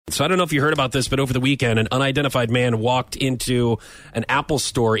So I don't know if you heard about this, but over the weekend, an unidentified man walked into an Apple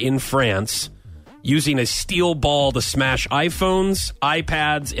store in France using a steel ball to smash iPhones,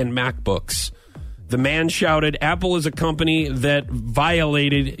 iPads, and MacBooks. The man shouted, "Apple is a company that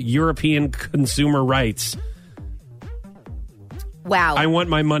violated European consumer rights. Wow. I want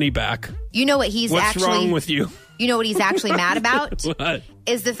my money back." You know what he's What's actually... wrong with you? You know what he's actually mad about? What?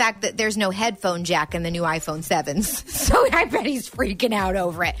 Is the fact that there's no headphone jack in the new iPhone 7s. So I bet he's freaking out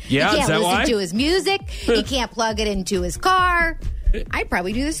over it. Yeah, he is can't that listen why? to his music. He can't plug it into his car. I'd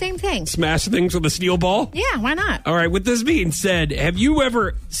probably do the same thing. Smash things with a steel ball? Yeah, why not? All right, with this being said, have you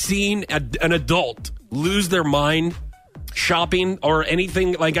ever seen an adult lose their mind shopping or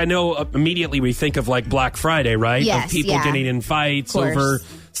anything? Like, I know immediately we think of like Black Friday, right? Yes, of people yeah. getting in fights Of course. over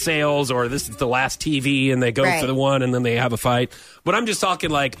sales, or this is the last TV and they go Right. for the one and then they have a fight. But I'm just talking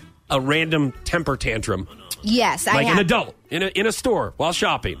like a random temper tantrum. Yes, I Like have. an adult in a store while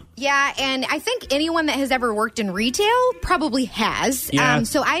shopping. Yeah, and I think anyone that has ever worked in retail probably has. Yeah.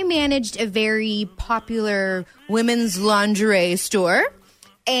 So I managed a very popular women's lingerie store,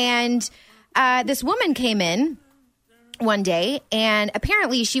 and this woman came in one day, and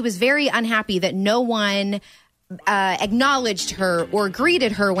apparently she was very unhappy that no one acknowledged her or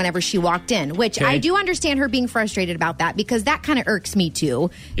greeted her whenever she walked in, which Okay. I do understand her being frustrated about that, because that kind of irks me too.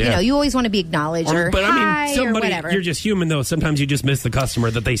 Yeah. You know, you always want to be acknowledged or But hi I mean, or whatever. you're just human though. Sometimes you just miss the customer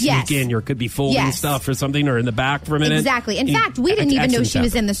that they sneak Yes. in, or could be folding Yes. stuff or something, or in the back for a minute. Exactly. In fact, we didn't even know she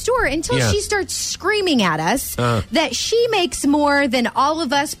was in the store until Yeah. she starts screaming at us that she makes more than all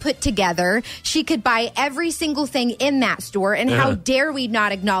of us put together. She could buy every single thing in that store, and how dare we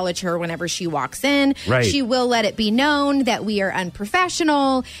not acknowledge her whenever she walks in. Right. She will let it be known that we are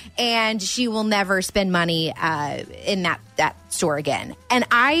unprofessional, and she will never spend money in that store again. And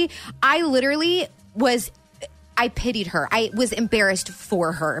I literally I pitied her. I was embarrassed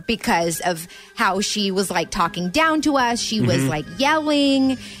for her because of how she was like talking down to us. She was like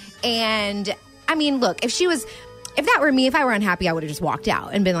yelling. And I mean, look, if that were me, if I were unhappy, I would have just walked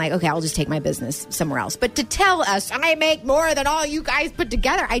out and been like, okay, I'll just take my business somewhere else. But to tell us I make more than all you guys put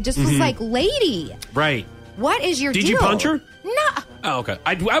together, I just was like, lady, Right. what is your deal? Did you punch her? No. Oh, okay.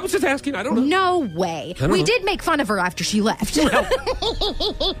 I was just asking. I don't know. No way. don't We know. did make fun of her after she left.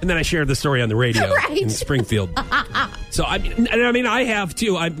 And then I shared the story on the radio Right. in Springfield. So I mean, I have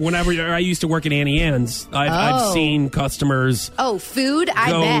too. Whenever I used to work at Annie Ann's, I've seen customers Oh, food?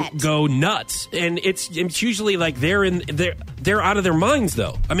 I bet. go nuts, and it's usually like they're out of their minds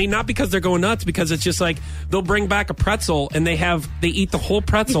though. I mean, not because they're going nuts, because it's just like they'll bring back a pretzel and they eat the whole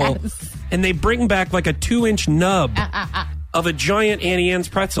pretzel, Yes. and they bring back like a 2-inch nub of a giant Annie Ann's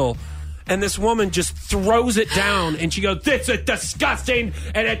pretzel. And this woman just throws it down, and she goes, "This is disgusting,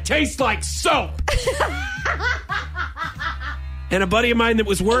 and it tastes like soap." And a buddy of mine that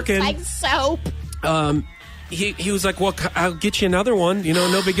was working, Like soap. he was like, "Well, I'll get you another one. You know,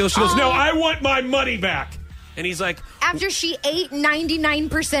 no big deal." She goes, "No, I want my money back." And he's like, After she ate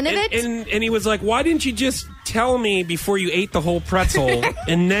 99% of it? and he was like, "Why didn't you just tell me before you ate the whole pretzel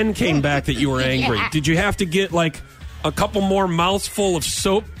and then came back that you were angry? Yeah. Did you have to get like a couple more mouthful of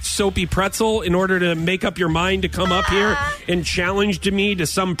soapy pretzel in order to make up your mind to come up here and challenge me to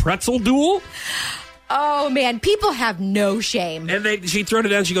some pretzel duel?" Oh, man. People have no shame. And she threw it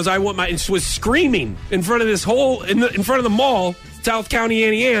down. She goes, "I want my," and she was screaming in front of this whole, in front of the mall, South County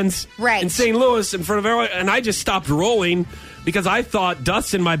Annie Ann's, Right. in St. Louis, in front of everyone. And I just stopped rolling because I thought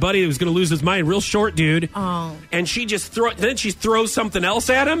Dustin, my buddy, was going to lose his mind, real short dude. Oh. And she just then she throws something else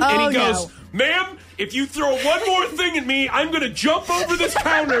at him, and Oh, he goes, no. "Ma'am, if you throw one more thing at me, I'm going to jump over this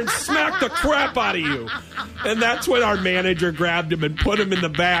counter and smack the crap out of you." And that's when our manager grabbed him and put him in the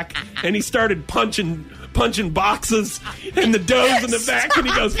back, and he started punching boxes and the doughs in the back, and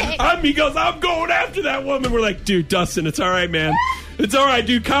he goes, I'm going after that woman. We're like, "Dude, Dustin, it's all right, man. It's all right,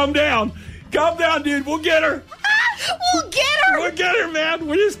 dude. Calm down, dude. We'll get her. We'll get her. We'll get her, man.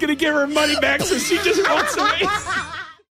 We're just gonna give her money back so she just walks away."